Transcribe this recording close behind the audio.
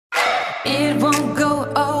It won't go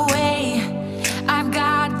away. I've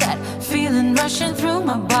got that feeling rushing through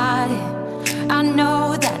my body. I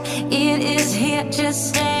know that it is here to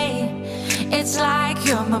stay. It's like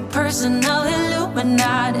you're my personal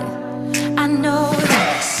Illuminati. I know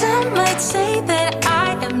that some might say that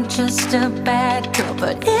I am just a bad girl,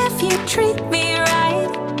 but if you treat me right,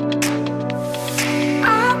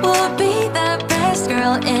 I will be the best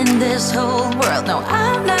girl in this whole world. No,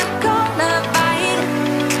 I'm not gonna bite.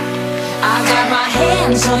 I got my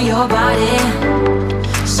hands on your body,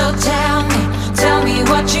 so tell me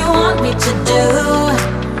what you want me to do.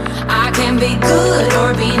 I can be good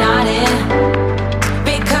or be naughty,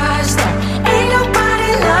 because there ain't nobody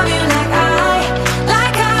love you like I do,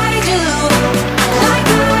 like I do, like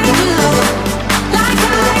I do, like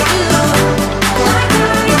I do, like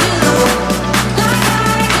I do, like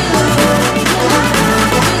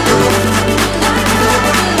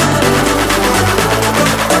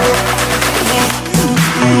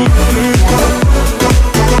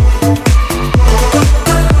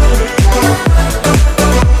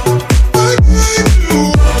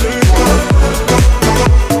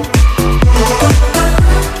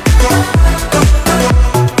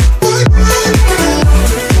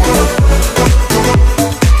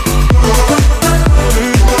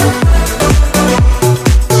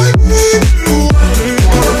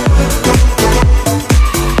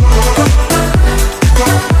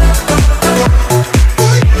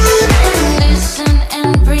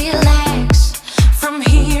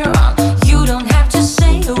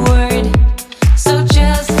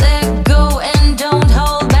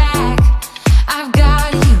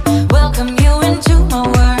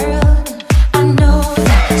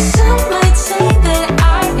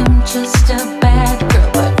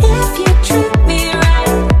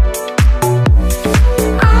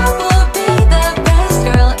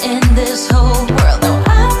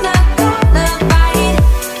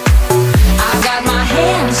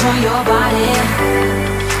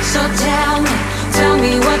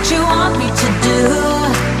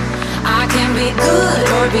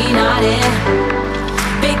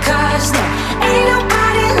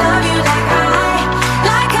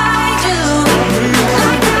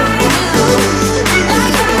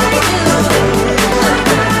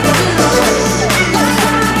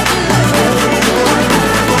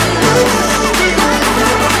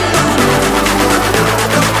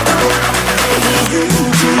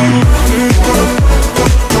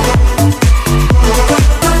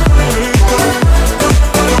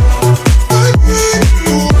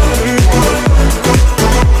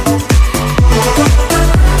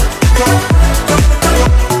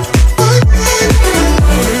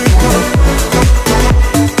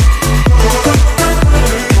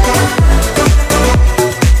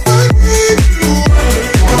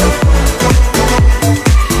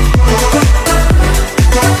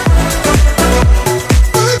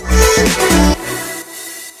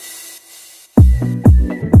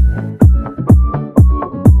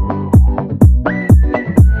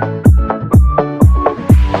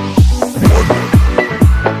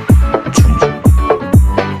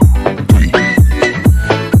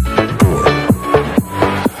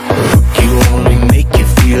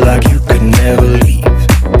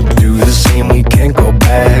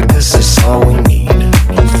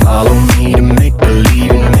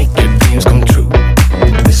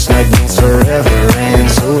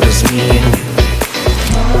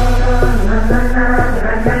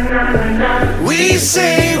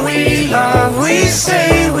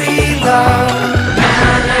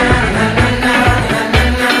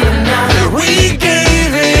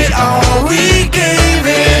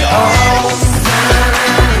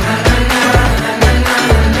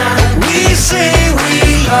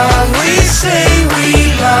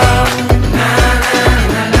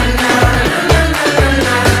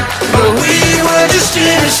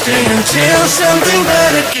until something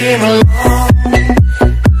better came along.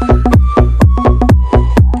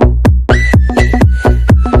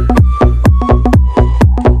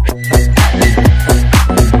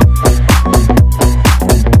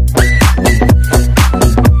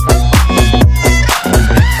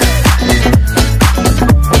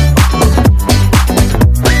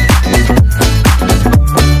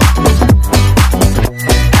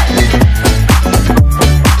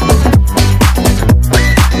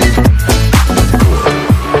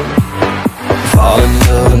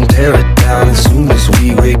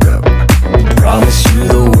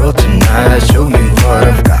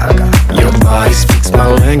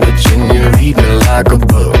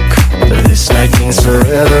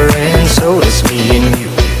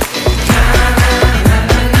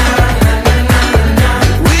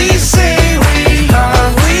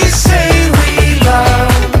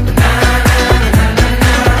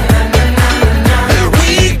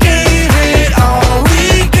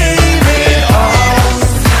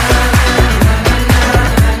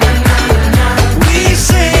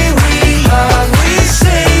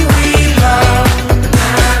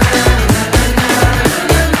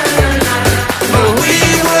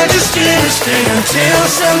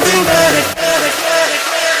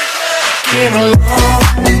 came along.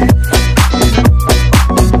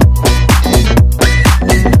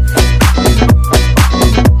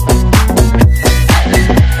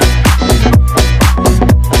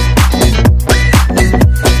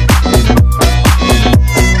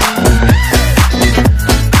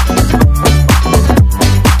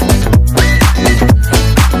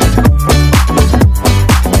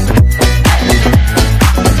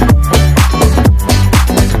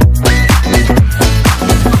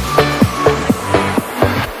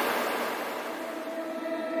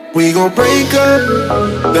 We gon' break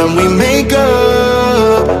up, then we make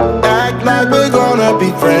up, act like we're gonna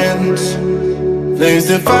be friends. Flames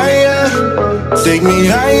the fire, take me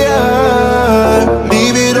higher,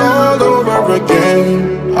 leave it all over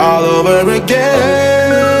again, all over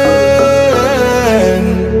again.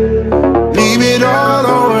 Leave it all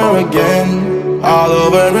over again, all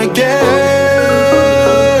over again.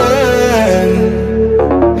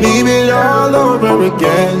 Leave it all over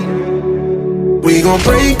again. We gon'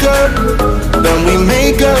 break up, then we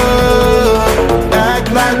make up,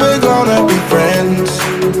 act like we're gonna be friends.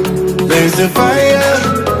 Blaze the fire,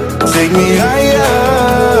 take me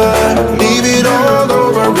higher, leave it all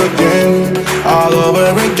over again, all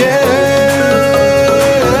over again.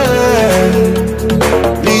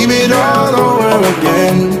 Leave it all over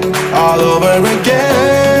again, all over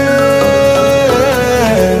again.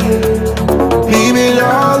 Leave it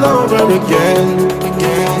all over again.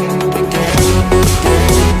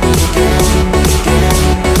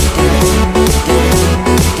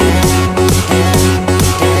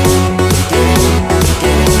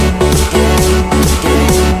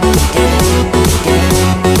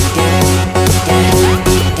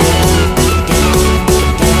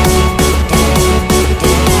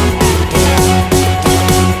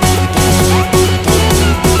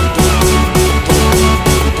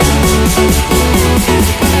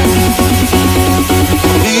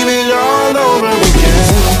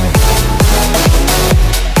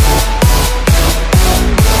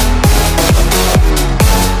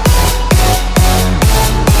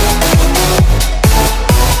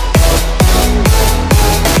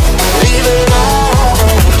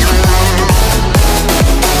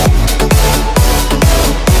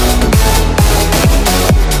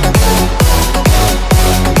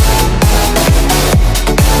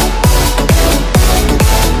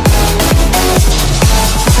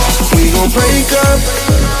 Break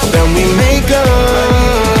up, then we make up,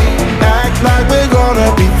 act like we're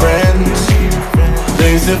gonna be friends.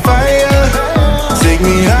 Blaze the fire, take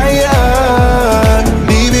me higher,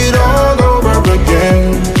 leave it all over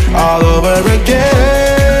again, all over again.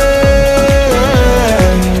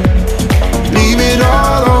 Leave it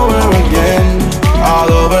all over again,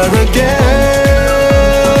 all over again.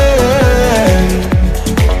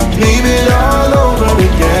 Leave it all over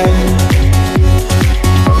again.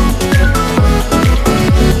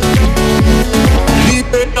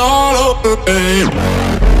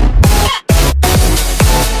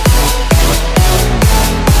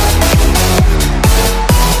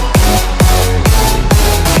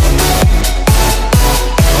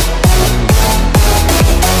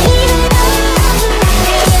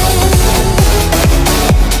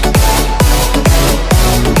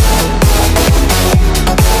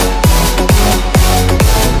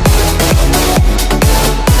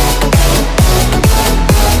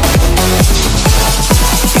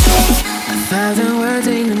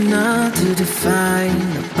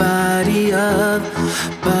 All over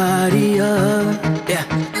again. Yeah.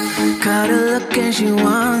 Caught her look and she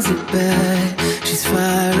wants it back. She's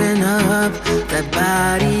firing up that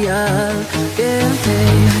body up. Yeah,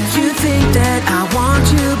 you think that I want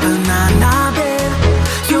you, but not babe.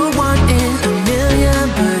 You're one in a million,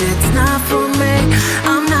 but it's not for me.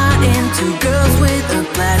 I'm not into girls with a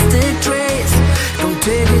plastic trace. Don't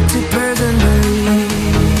take it too personally.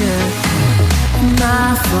 Yeah.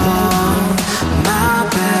 My fault, my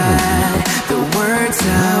bad. The word's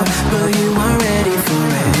out, but you aren't ready for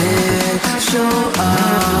it. Show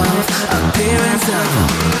off, appearance of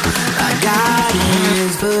I got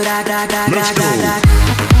it, but I got.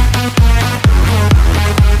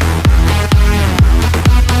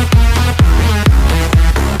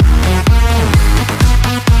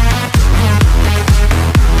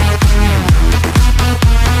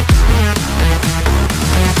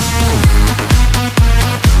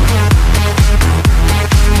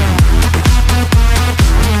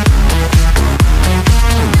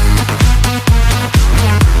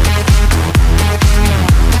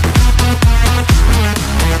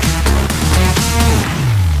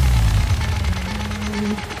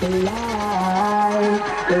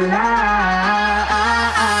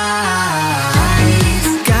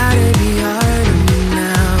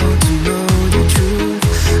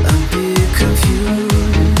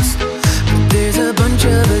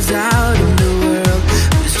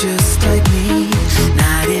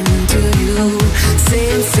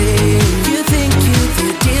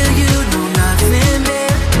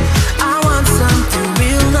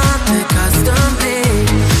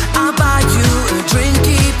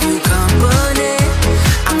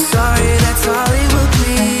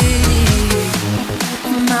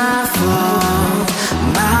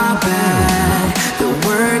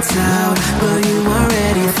 lights out, but you weren't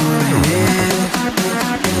ready for it.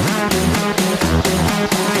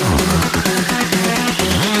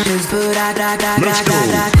 Let's go.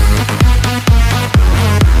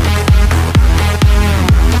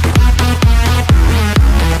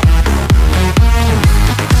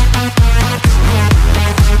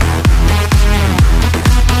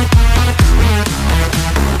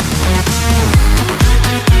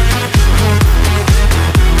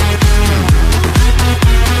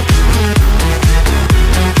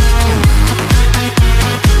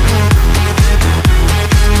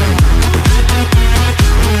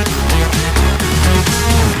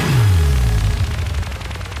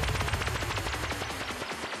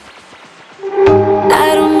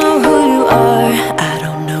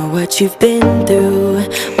 You've been through,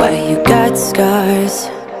 why you got scars.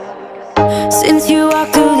 Since you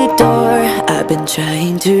walked through the door, I've been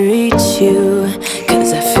trying to reach you,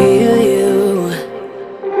 'cause I feel you.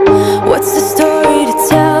 What's the story to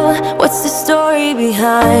tell? What's the story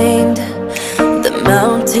behind the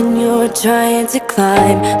mountain you're trying to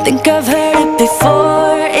climb? Think I've heard it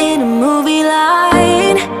before in a movie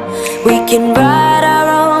line. We can write our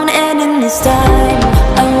own ending this time.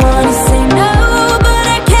 I wanna say no,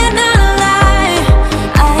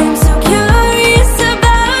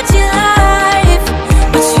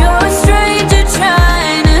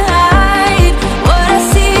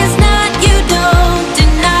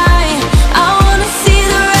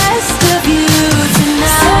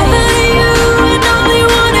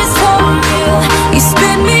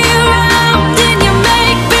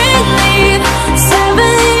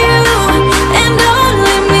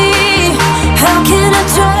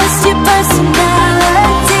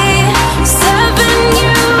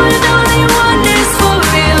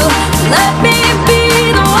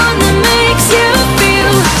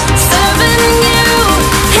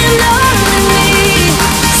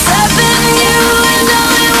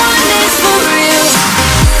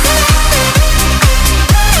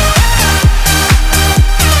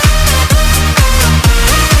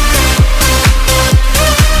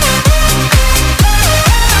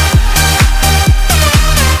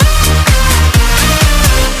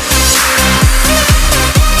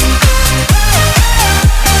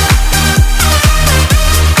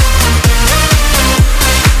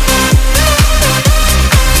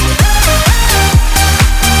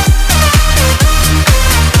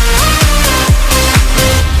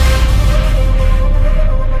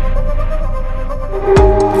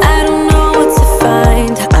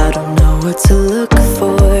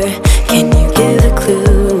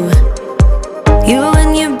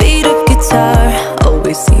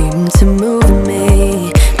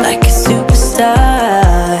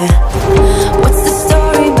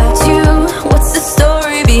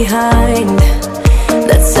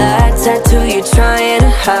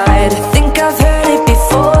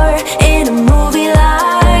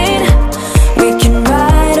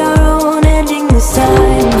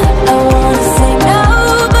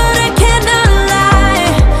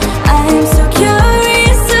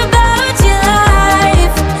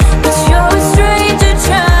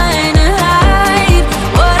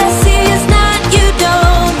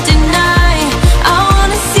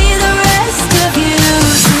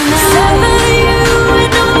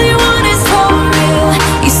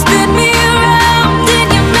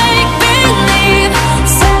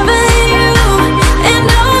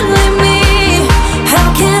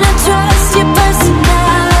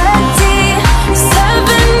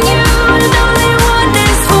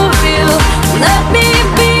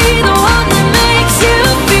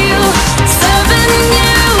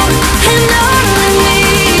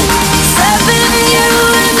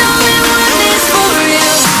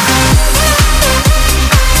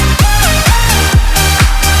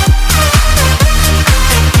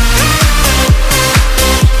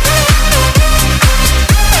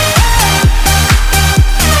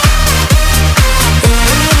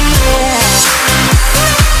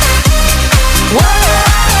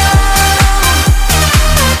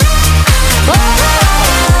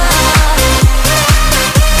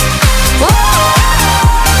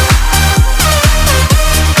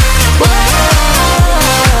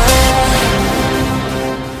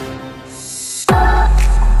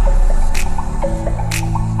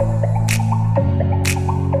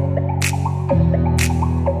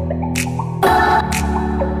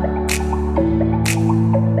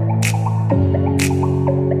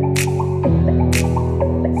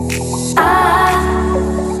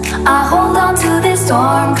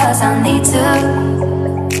 storm, cause I need to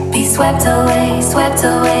be swept away, swept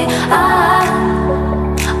away.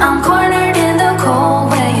 I'm cornered in the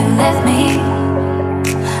cold where you left me.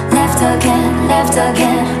 Left again, left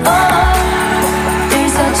again.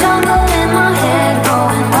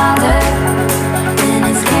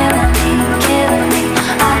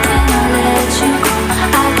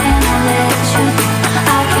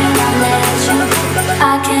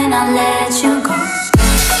 I let you go?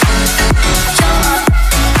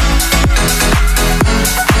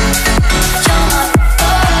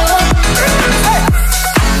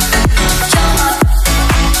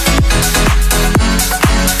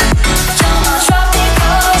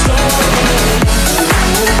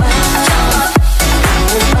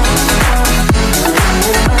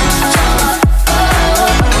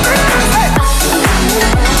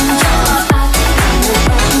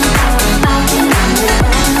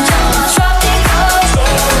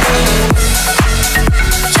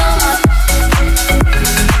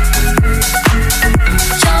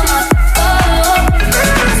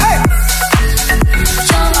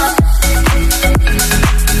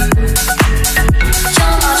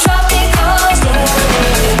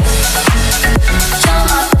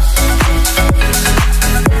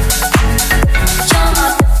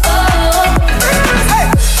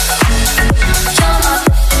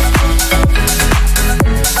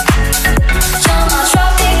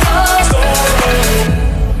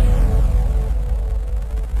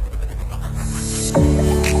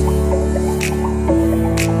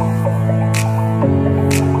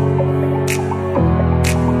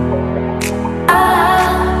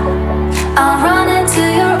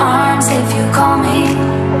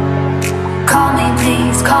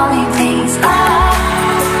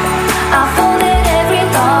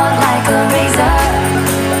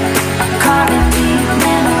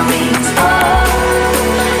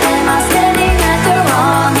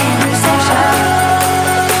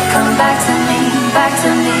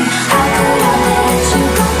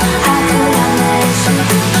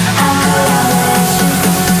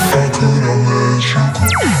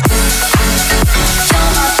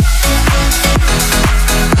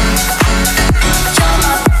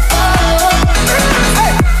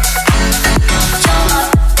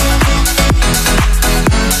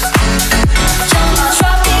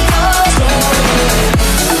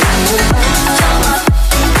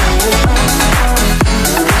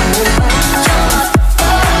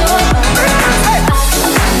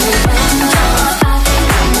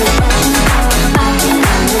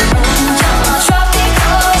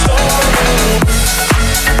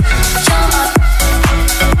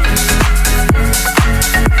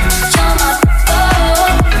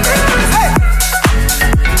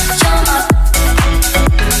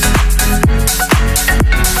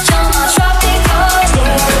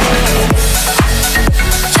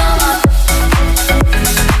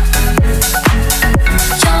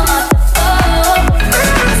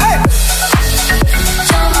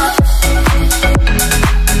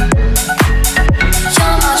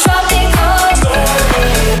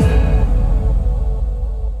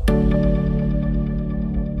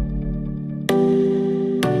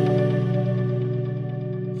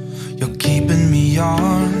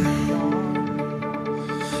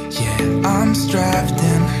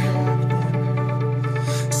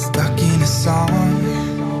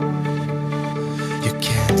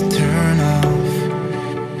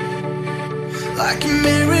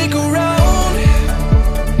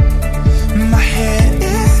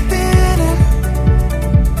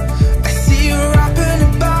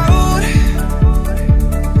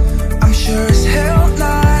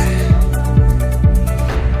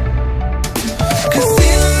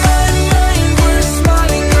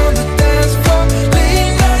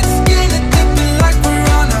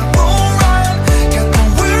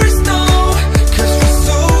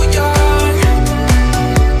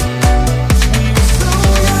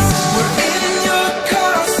 We're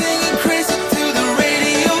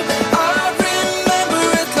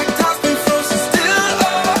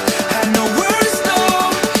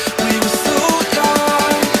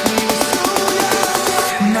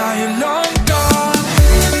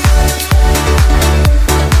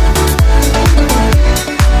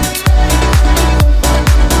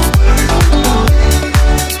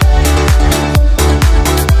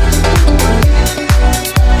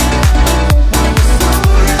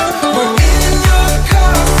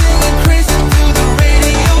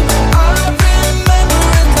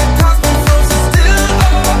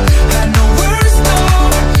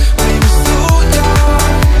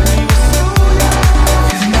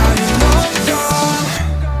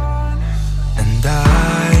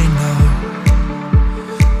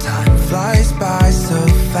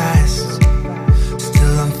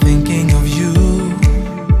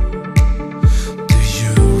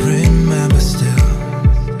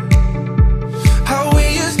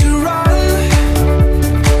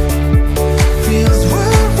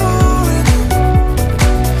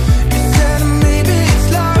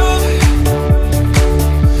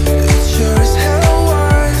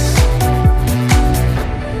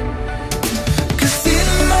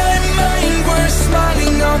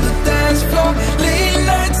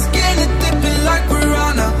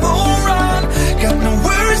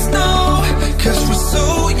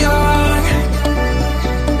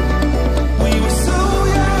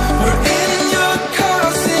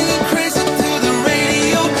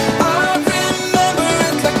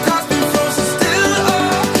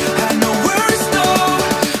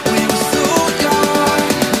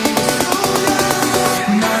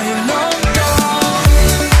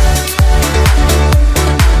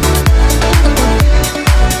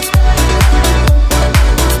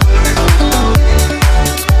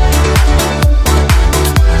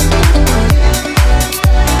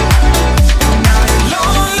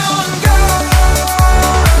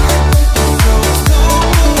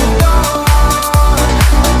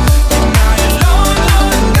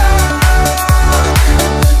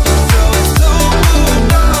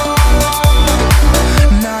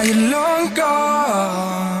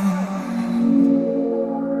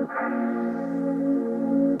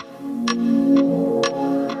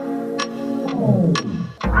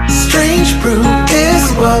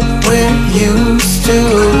used to.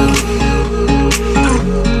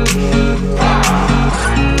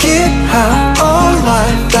 Get high all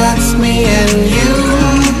night, that's me and you.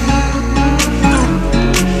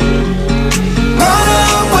 Run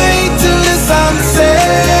away to the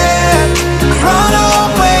sunset, run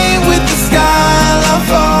away with the skyline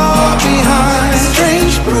far behind.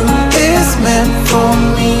 Strange brew is meant for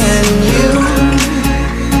me and you.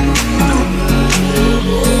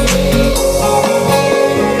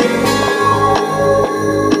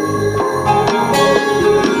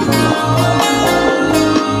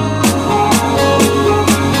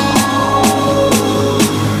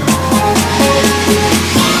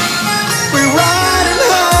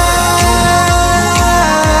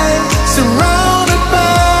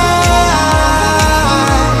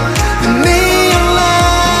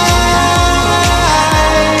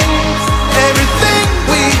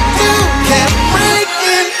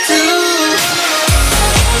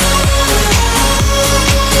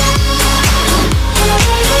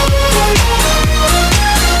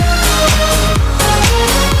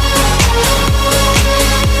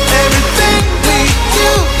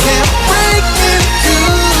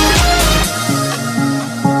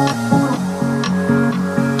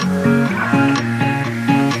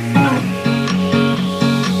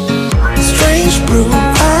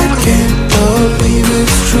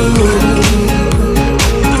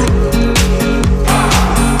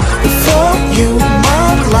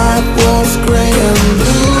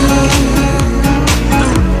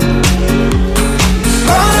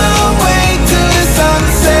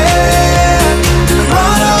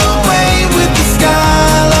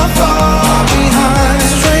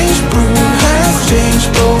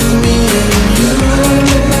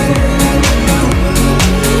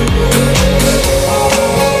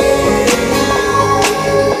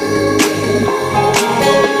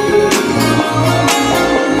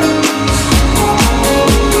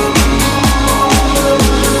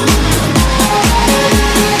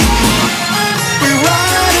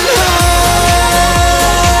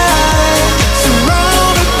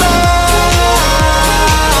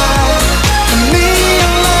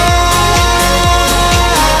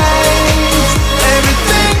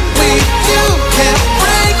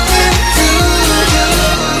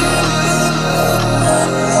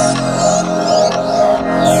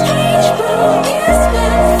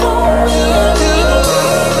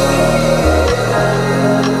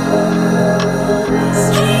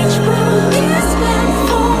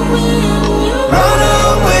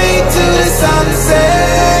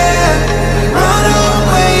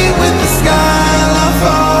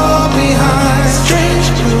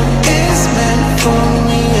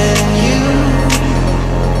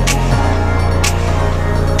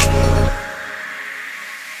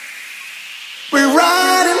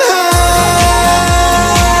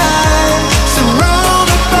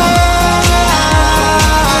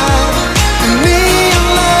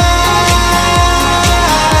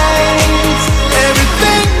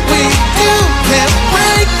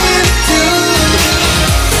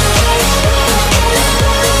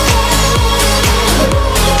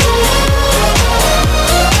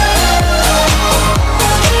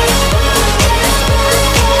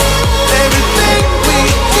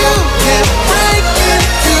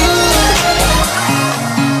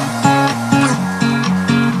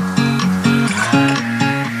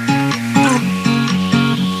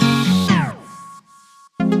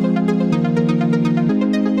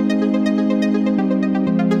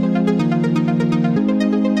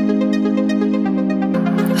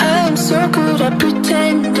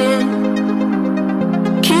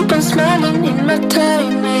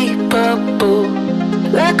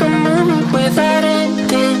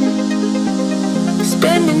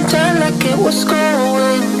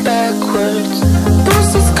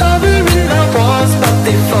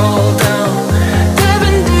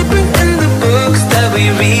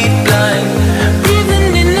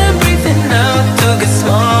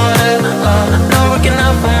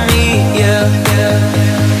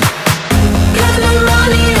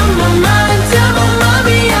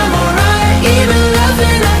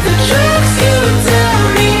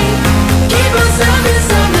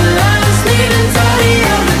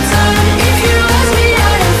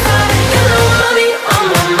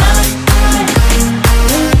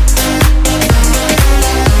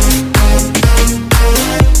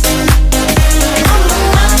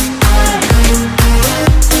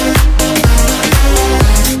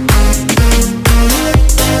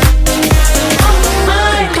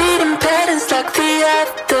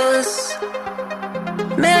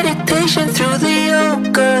 Meditation through the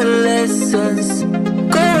yoga lessons,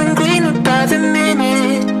 going greener by the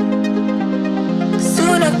minute.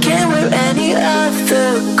 soon I can't wear any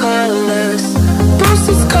other colors.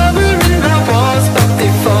 Posters covering my walls, but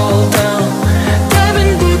they fall down.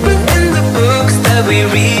 Diving deeper in the books that we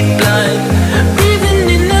read blind. Breathing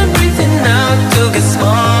in and breathing out to get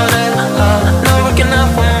smarter. Not working out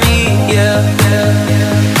for me, yeah, yeah,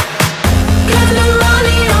 yeah. Got no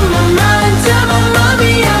money on my mind, tell my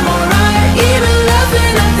mommy I'm alright. Even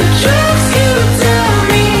laughing at the jokes you tell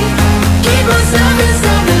me. Keep myself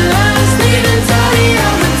inside the lines, neat and tidy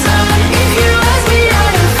all the time. If you ask me, I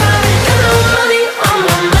am fine. Got no money on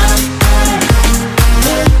my mind.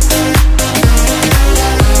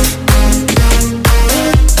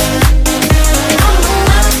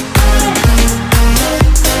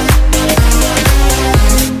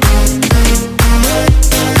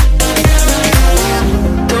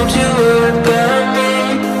 Don't you worry about me.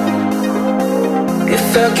 If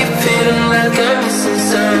I keep feeling like I'm missing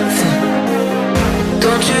something,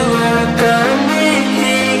 don't you worry about me,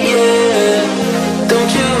 yeah.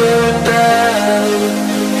 Don't you worry about me.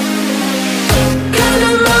 Got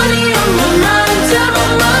no money on my mind, tell my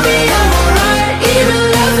mommy I'm alright. Even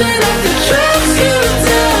laughing at the jokes you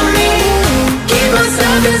tell me. Keep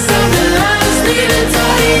myself inside the lines, neat and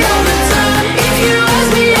tidy all the time. If you ask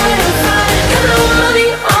me, I am fine. Got no money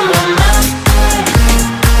on my mind.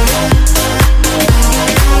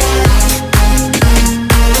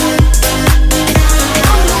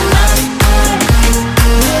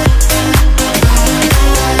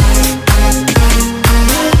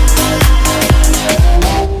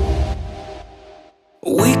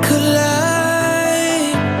 We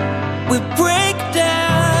collide, we break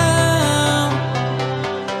down,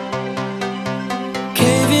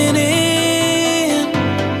 caving in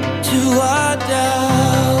to our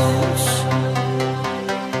doubts.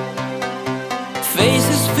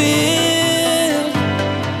 Faces filled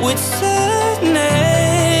with sadness.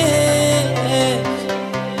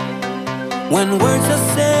 When words are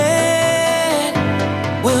said,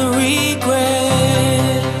 we'll regret.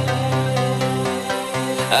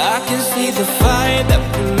 I can see the fire that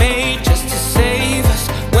we made just to save us.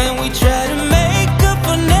 When we try to make up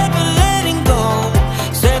for never letting go.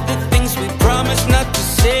 Said the things we promised not to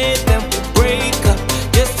say, then we break up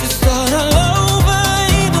just to start all over,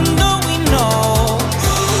 even though we know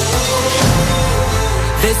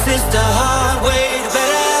this is the hard way to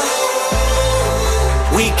better.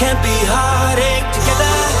 We can't be heartache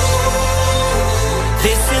together.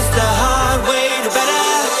 This is the hard way to better.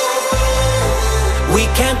 We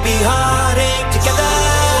can't be heartache together.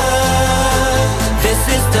 This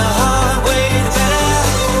is the hard way to better.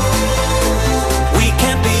 We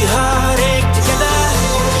can't be heartache together.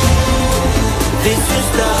 This is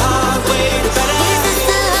the hard way to better.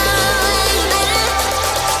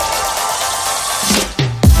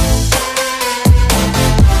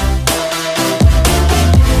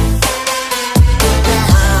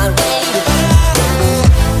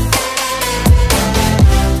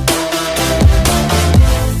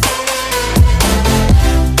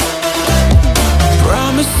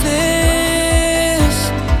 Promises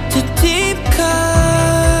to deep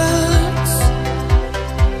cuts.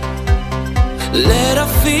 Let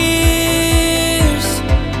our fears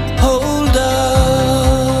hold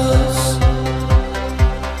us.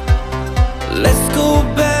 Let's go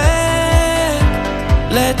back,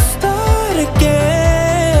 let's start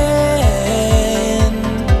again.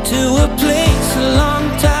 To a place a long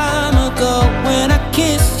time ago when I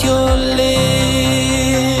kissed your lips.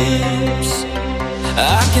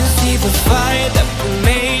 I can see the fire that we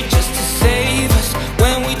made just to save us.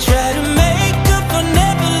 When we try to make up for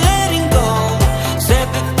never letting go. Said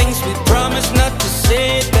the things we promised not to say,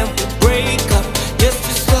 then we break up just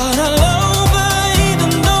to start all over,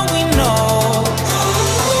 even though we know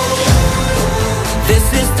this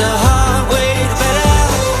is the hard way to better.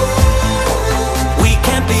 We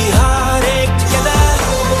can't be heartache together.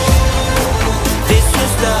 This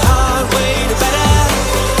is the hard way to better.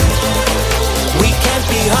 We can't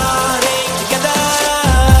be heartache together.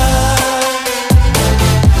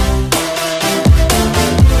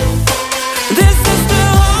 This is the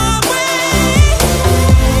hard way.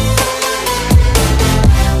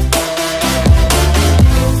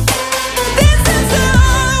 This is the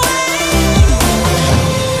hard way.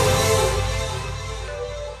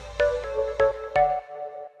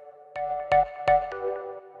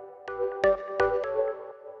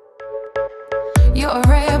 You're a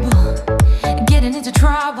rebel, getting into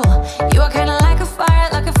trouble. You are kinda like a fire,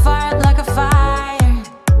 like a fire, like a